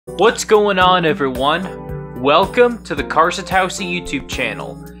What's going on, everyone? Welcome to the Karsatowski YouTube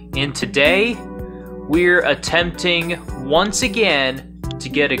channel, and today we're attempting once again to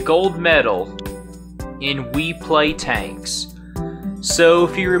get a gold medal in Wii Play Tanks. So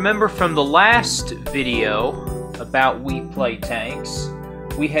if you remember from the last video about Wii Play Tanks,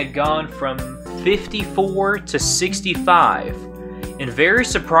 we had gone from 54 to 65, and very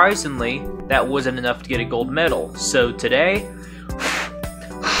surprisingly that wasn't enough to get a gold medal. So today,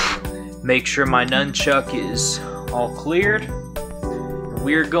 make sure my nunchuck is all cleared.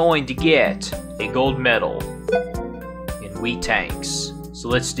 We're going to get a gold medal in Wii Tanks. So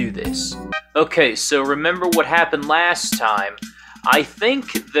let's do this. Okay, so remember what happened last time. I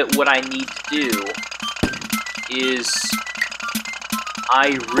think that what I need to do is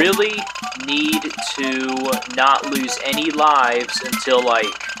I really need to not lose any lives until like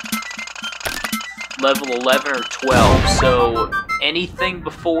level 11 or 12. So anything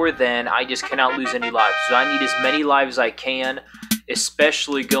before then, I just cannot lose any lives. So I need as many lives as I can,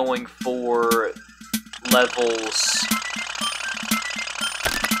 especially going for levels.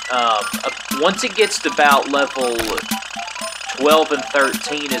 Once it gets to about level 12 and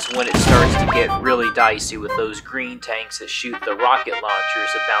 13 is when it starts to get really dicey with those green tanks that shoot the rocket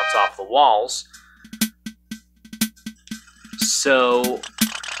launchers that bounce off the walls. So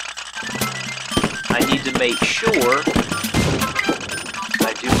I need to make sure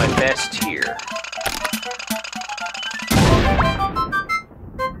I do my best here.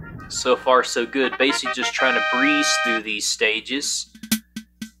 So far, so good. Basically just trying to breeze through these stages.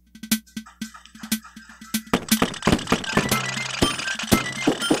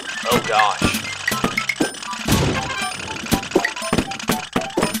 Oh gosh.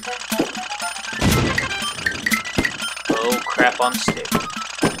 Oh crap on stick.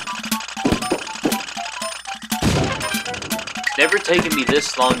 It's never taken me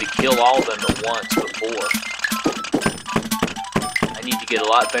this long to kill all of them at once before. I need to get a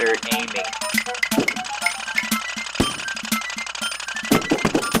lot better at aiming.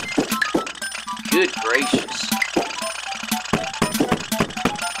 Good gracious.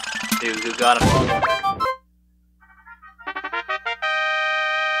 There we go, got him.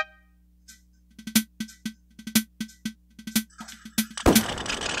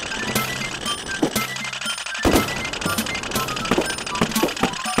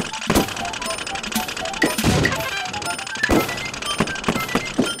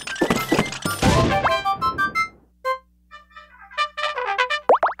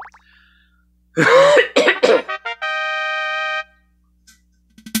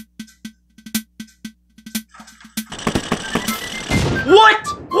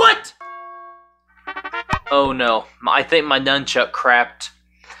 What? Oh no, I think my nunchuck crapped.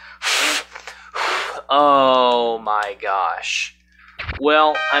 Oh my gosh.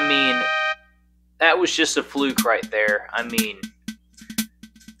 Well, I mean, that was just a fluke right there. I mean,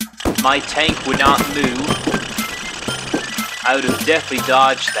 my tank would not move. I would have definitely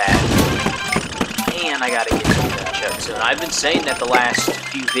dodged that. And I gotta get the nunchuck soon. I've been saying that the last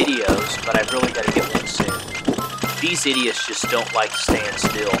few videos, but I've really gotta get one soon. These idiots just don't like to stand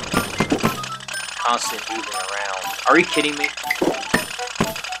still. Constantly moving around. Are you kidding me?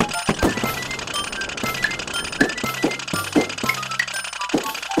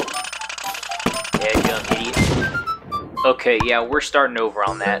 Dadgum idiot. Okay, yeah, we're starting over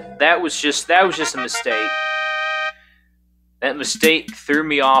on that. That was just a mistake. That mistake threw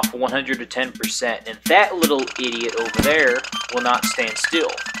me off 110%, and that little idiot over there will not stand still.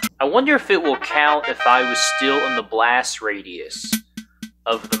 I wonder if it will count if I was still in the blast radius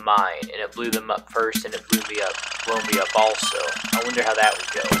of the mine, and it blew them up first, and it blown me up also. I wonder how that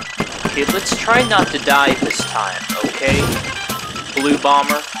would go. Okay, let's try not to die this time, okay? Blue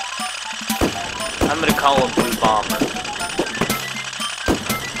Bomber. I'm gonna call him Blue Bomber.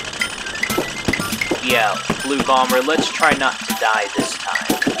 Yeah, Blue Bomber, let's try not to die this time.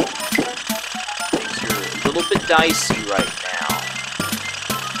 Things are a little bit dicey right now.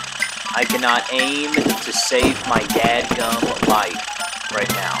 I cannot aim to save my dadgum life right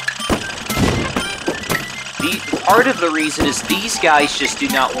now. Part of the reason is these guys just do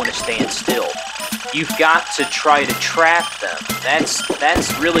not want to stand still. You've got to try to trap them.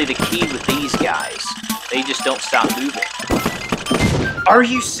 That's really the key with these guys. They just don't stop moving. Are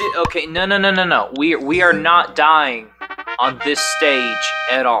you okay, no. We are not dying on this stage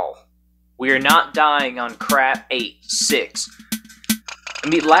at all. We are not dying on crap 8, 6. I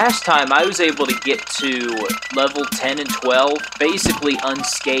mean, last time I was able to get to level 10 and 12 basically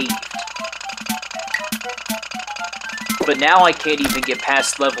unscathed. But now I can't even get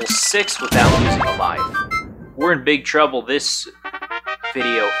past level 6 without losing a life. We're in big trouble this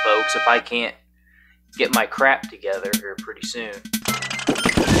video, folks, if I can't get my crap together here pretty soon.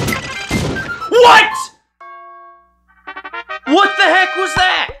 What?! What the heck was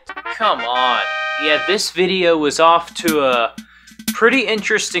that?! Come on. Yeah, this video was off to a pretty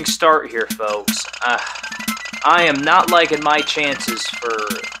interesting start here, folks. I am not liking my chances for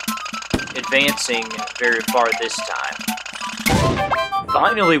advancing very far this time.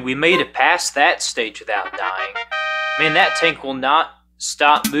 Finally, we made it past that stage without dying. Man, that tank will not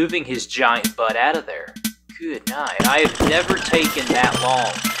stop moving his giant butt out of there. Good night. I have never taken that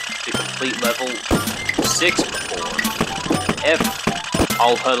long to complete level 6 before. Ever.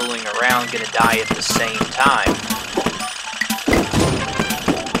 All huddling around, gonna die at the same time.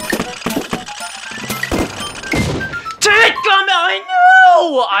 I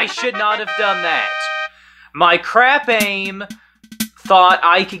know! I should not have done that. My crap aim thought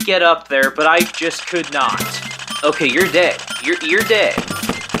I could get up there, but I just could not. Okay, you're dead. You're dead.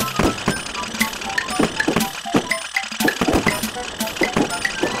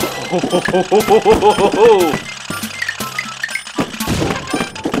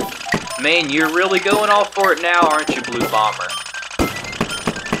 Man, you're really going all for it now, aren't you, Blue Bomber?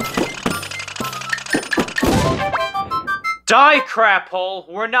 Die, crap hole!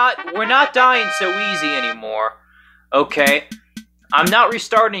 We're not dying so easy anymore. Okay. I'm not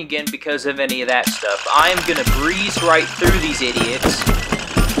restarting again because of any of that stuff. I am gonna breeze right through these idiots.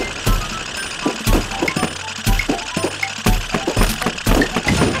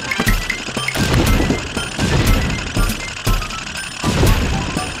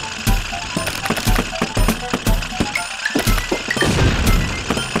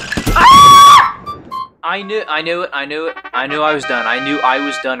 I knew it. I knew I was done. I knew I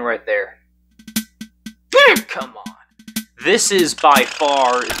was done right there. Come on. This is by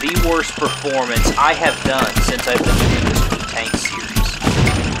far the worst performance I have done since I've been doing this Wii Tank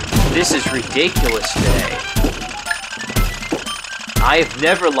series. This is ridiculous today. I have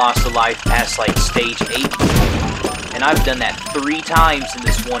never lost a life past like stage 8. And I've done that 3 times in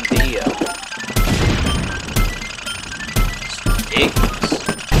this one video. It's ridiculous.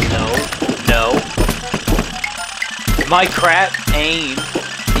 No. My crap aim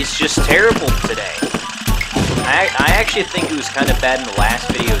is just terrible today. I actually think it was kind of bad in the last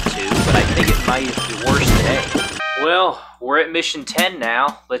video too, but I think it might be worse today. Well, we're at mission 10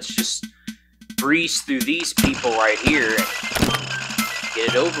 now. Let's just breeze through these people right here and get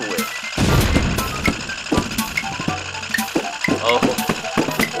it over with. Oh,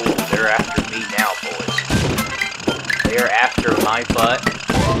 they're after me now, boys. They're after my butt.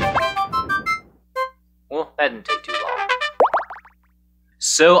 Well, that didn't take too long.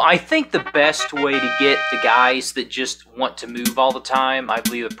 So, I think the best way to get the guys that just want to move all the time, I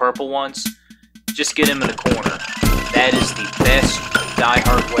believe the purple ones, just get them in a corner. That is the best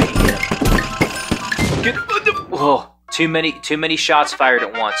die-hard way to get them. Oh, too many shots fired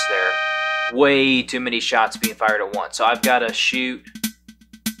at once there. Way too many shots being fired at once. So, I've got to shoot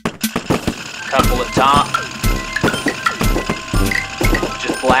a couple at top.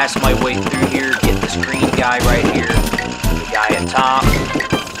 Just blast my way through here, get this green guy right here. Guy at top.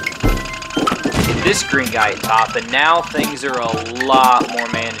 Get this green guy at top, and now things are a lot more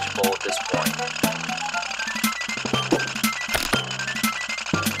manageable at this point.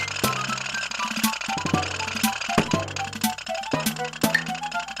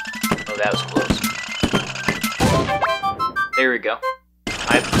 Oh, that was close. There we go.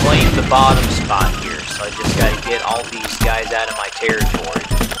 I've claimed the bottom spot here, so I just gotta get all these guys out of my territory.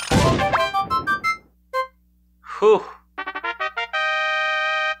 Whew.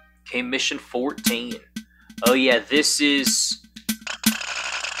 Okay, mission 14. Oh yeah, this is...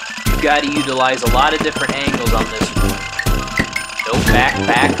 You've got to utilize a lot of different angles on this one. Go back.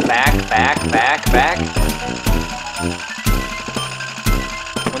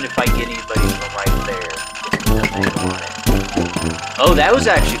 I wonder if I get anybody from right there. Oh, that was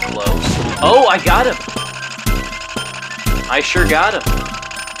actually close. Oh, I got him! I sure got him.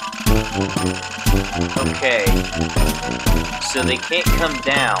 Okay. So they can't come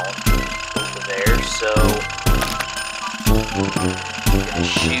down over there, so I'm gonna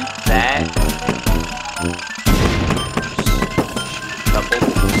shoot that.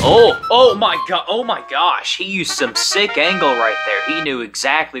 Oh my gosh, he used some sick angle right there. He knew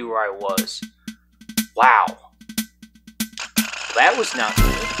exactly where I was. Wow. That was not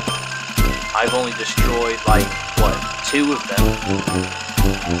good. I've only destroyed like, what, 2 of them.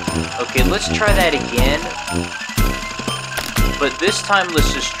 Okay, let's try that again. But this time,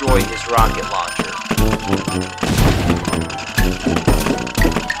 let's destroy his rocket launcher.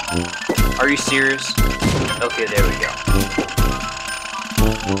 Are you serious? Okay, there we go.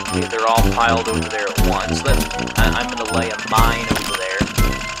 Okay, they're all piled over there at once. I'm gonna lay a mine over there.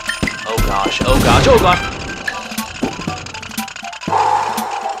 Oh gosh, oh gosh, oh gosh!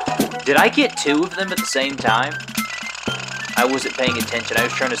 Did I get 2 of them at the same time? I wasn't paying attention. I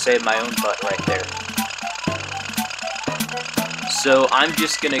was trying to save my own butt right there. So I'm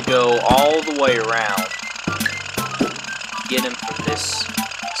just gonna go all the way around. Get him from this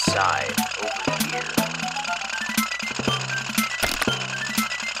side over here.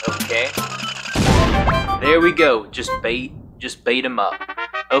 Okay. There we go. Just bait him up.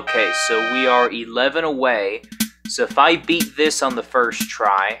 Okay, so we are 11 away. So if I beat this on the first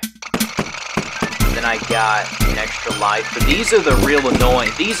try, then I got an extra life. But these are the real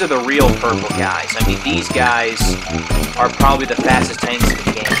annoying. These are the real purple guys. I mean, these guys are probably the fastest tanks in the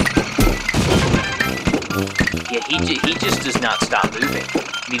game. Yeah, he just does not stop moving.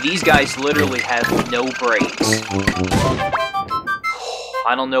 I mean, these guys literally have no brakes.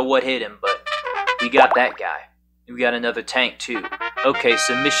 I don't know what hit him, but we got that guy. We got another tank too. Okay,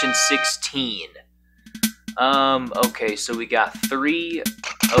 so mission 16. Okay, so we got 3.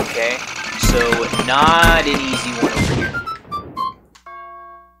 Okay, so not an easy one over here.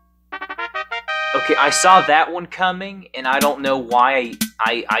 Okay, I saw that one coming, and I don't know why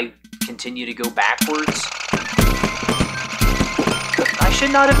I continue to go backwards. I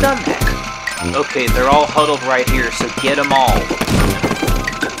should not have done that. Okay, they're all huddled right here, so get them all.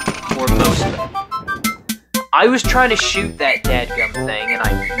 Or most of them. I was trying to shoot that dadgum thing, and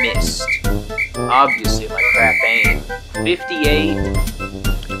I missed. Obviously, my crap aim. 58.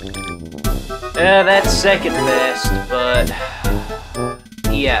 That's second best, but...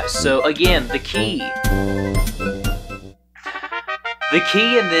 yeah, so again, the key. The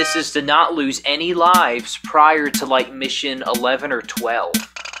key in this is to not lose any lives prior to, like, mission 11 or 12.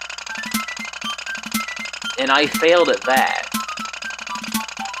 And I failed at that.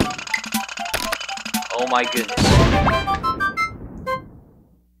 Oh my goodness.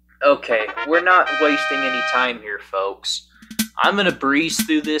 Okay, we're not wasting any time here, folks. I'm gonna breeze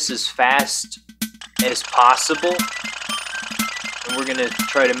through this as fast as possible. And we're gonna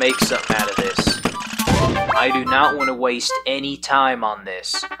try to make something out of this. I do not want to waste any time on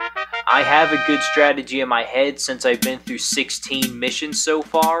this. I have a good strategy in my head since I've been through 16 missions so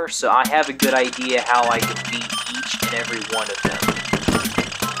far, so I have a good idea how I can beat each and every one of them.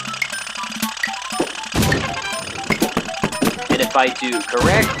 And if I do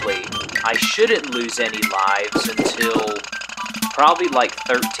correctly, I shouldn't lose any lives until probably like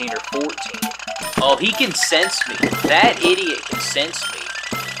 13 or 14. Oh, he can sense me. That idiot can sense me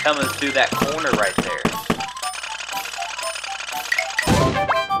coming through that corner right there.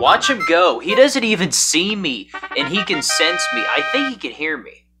 Watch him go. He doesn't even see me, and he can sense me. I think he can hear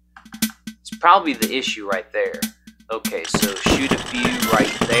me. It's probably the issue right there. Okay, so shoot a few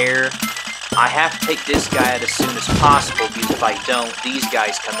right there. I have to take this guy out as soon as possible, because if I don't, these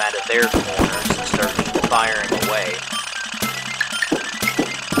guys come out of their corners and start firing away.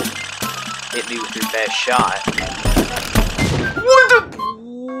 Hit me with your best shot. What the?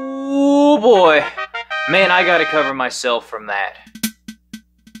 Oh boy. Man, I gotta cover myself from that.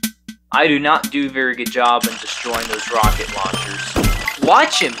 I do not do a very good job in destroying those rocket launchers.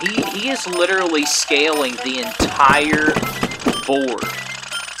 Watch him. He is literally scaling the entire board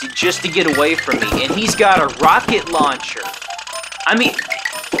just to get away from me. And he's got a rocket launcher. I mean,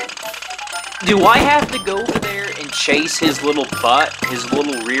 do I have to go over there and chase his little butt, his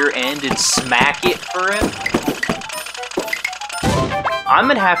little rear end, and smack it for him? I'm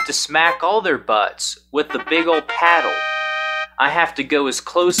gonna have to smack all their butts with the big old paddle. I have to go as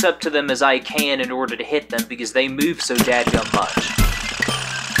close up to them as I can in order to hit them because they move so dadgum much.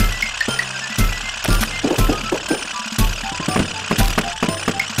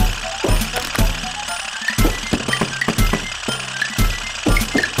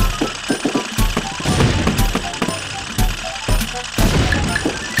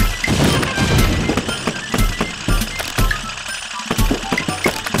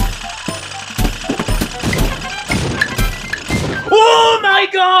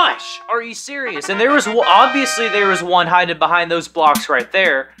 Gosh, are you serious? And there was obviously there was one hiding behind those blocks right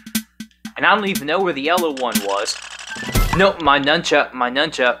there, and I don't even know where the yellow one was. Nope, my nunchuck.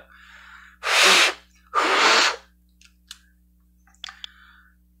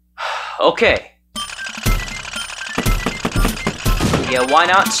 Okay. Yeah, why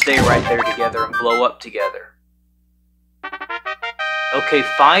not stay right there together and blow up together? Okay,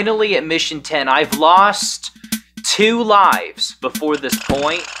 finally at mission 10, I've lost 2 lives before this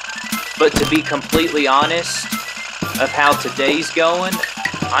point, but to be completely honest of how today's going,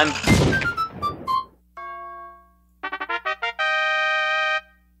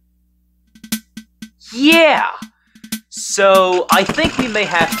 Yeah! So, I think we may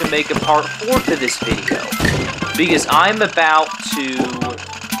have to make a part 4 to this video. Because I'm about to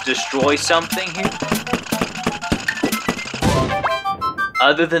destroy something here.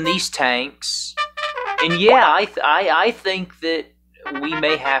 Other than these tanks. And yeah, I think that we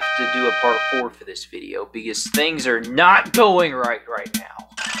may have to do a part 4 for this video. Because things are not going right now.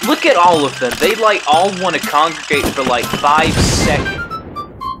 Look at all of them. They, like, all want to congregate for, like, 5 seconds.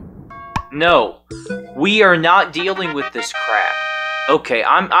 No. We are not dealing with this crap. Okay,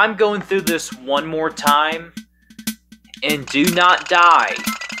 I'm going through this one more time. And do not die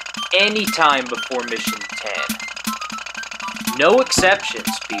anytime before mission 10. No exceptions,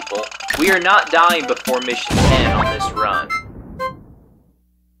 people. We are not dying before mission 10 on this run.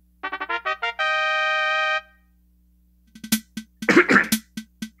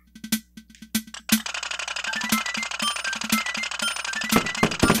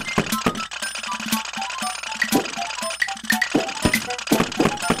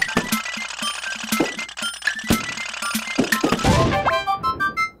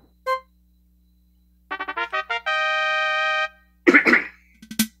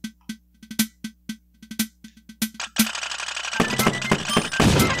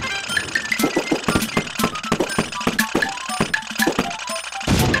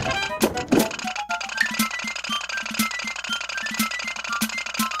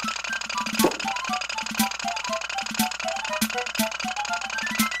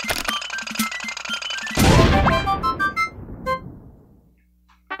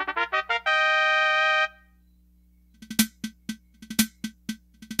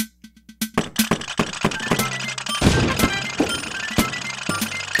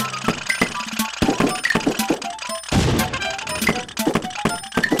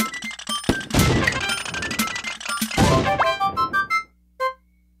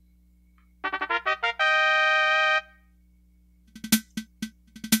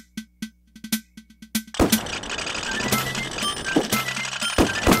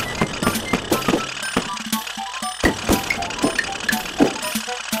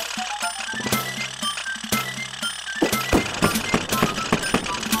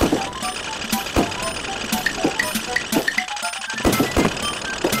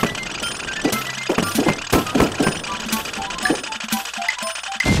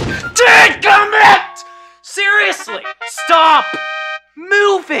 Seriously, stop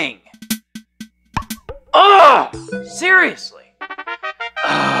moving! Ugh! Seriously.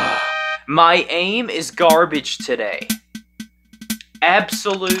 Ugh. My aim is garbage today.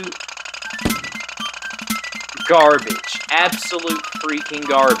 Absolute garbage. Absolute freaking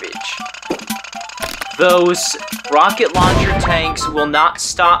garbage. Those rocket launcher tanks will not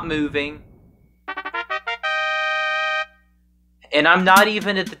stop moving. And I'm not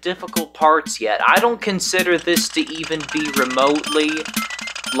even at the difficult parts yet. I don't consider this to even be remotely,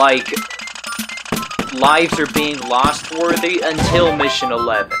 like, lives are being lost worthy until mission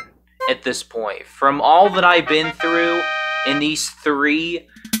 11 at this point. From all that I've been through in these 3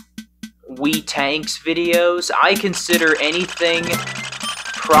 Wii Tanks videos, I consider anything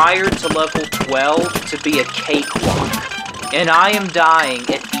prior to level 12 to be a cakewalk. And I am dying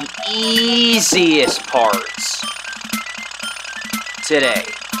at the easiest parts today.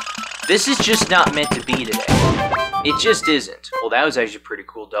 This is just not meant to be today. It just isn't. Well, that was actually a pretty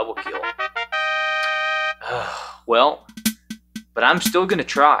cool double kill. Well, but I'm still gonna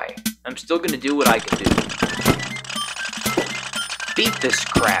try. I'm still gonna do what I can do. Beat this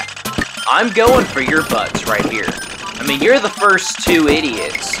crap. I'm going for your butts right here. I mean, you're the first 2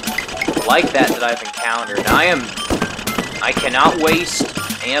 idiots like that I've encountered. I cannot waste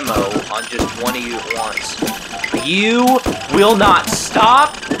ammo on just one of you at once. You will not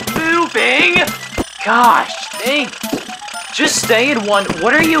stop moving! Gosh, dang it. Just stay in one.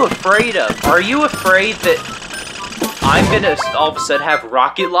 What are you afraid of? Are you afraid that I'm gonna all of a sudden have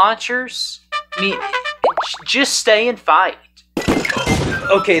rocket launchers? I mean, just stay and fight.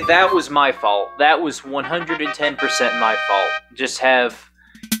 Okay, that was my fault. That was 110% my fault. Just have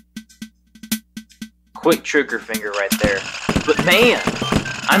quick trigger finger right there. But man,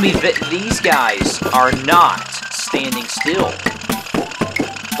 I mean, these guys are not standing still.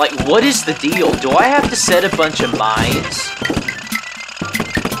 Like, what is the deal? Do I have to set a bunch of mines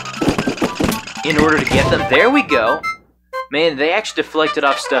in order to get them? There we go. Man, they actually deflected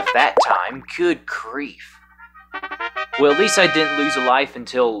off stuff that time. Good grief. Well, at least I didn't lose a life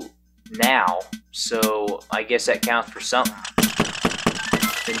until now, so I guess that counts for something.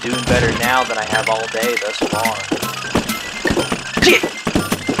 Been doing better now than I have all day thus far. Shit!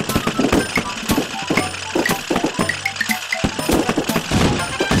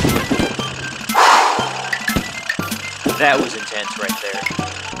 That was intense right there.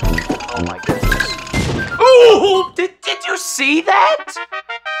 Oh my goodness. Ooh! Did you see that?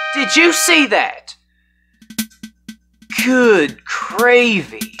 Did you see that? Good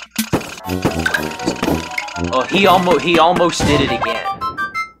gravy. Oh, he almost did it again.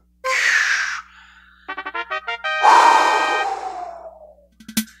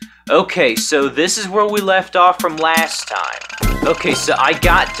 Okay, so this is where we left off from last time. Okay, so I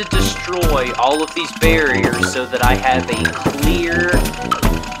got to destroy all of these barriers so that I have a clear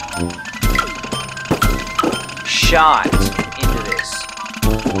shot into this.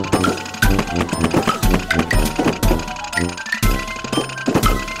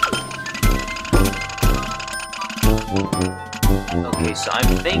 Okay, so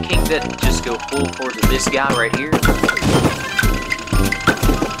I'm thinking that just go full force with this guy right here.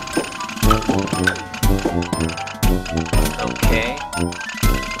 Okay.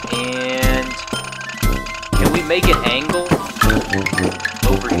 And can we make an angle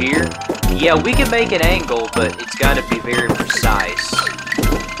over here? Yeah, we can make an angle, but it's got to be very precise.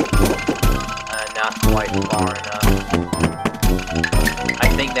 Not quite far enough. I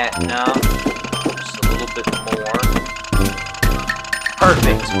think that, no, just a little bit more.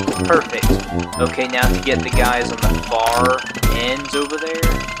 Perfect, perfect. Okay, now to get the guys on the far ends over there.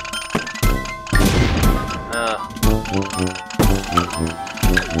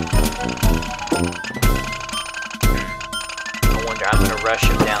 I wonder, I'm gonna rush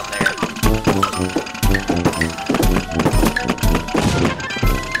him down there.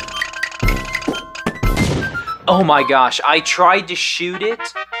 Oh my gosh, I tried to shoot it.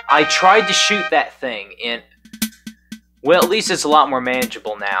 I tried to shoot that thing, and well, at least it's a lot more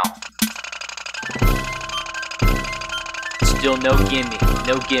manageable now. Still no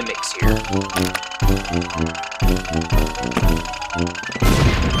gimmicks here.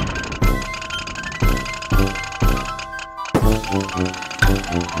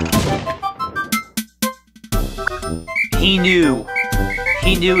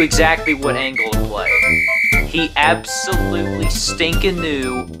 He knew exactly what angle to play. He absolutely stinking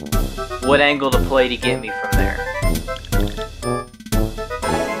knew what angle to play to get me from there.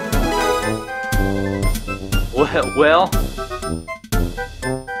 Well,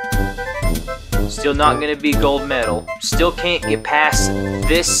 still not gonna be gold medal. Still can't get past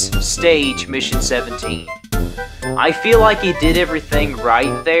this stage, mission 17. I feel like he did everything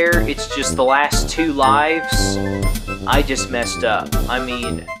right there. It's just the last 2 lives, I just messed up. I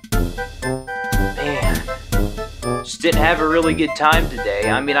mean, man, just didn't have a really good time today.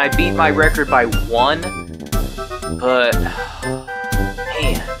 I mean, I beat my record by 1, but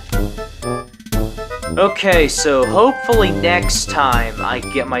man. Okay, so hopefully next time I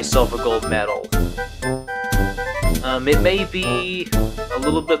get myself a gold medal. It may be a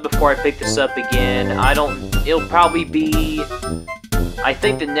little bit before I pick this up again. It'll probably be, I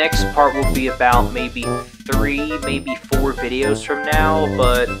think the next part will be about maybe 3, maybe 4 videos from now,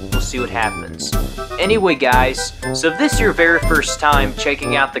 but we'll see what happens. Anyway guys, so if this is your very first time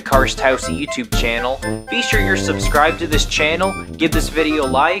checking out the Karsatowski YouTube channel, be sure you're subscribed to this channel, give this video a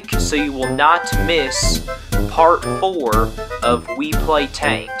like, so you will not miss part 4 of Wii Play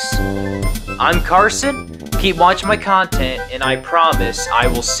Tanks. I'm Carson, keep watching my content, and I promise I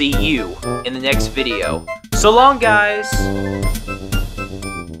will see you in the next video. So long guys!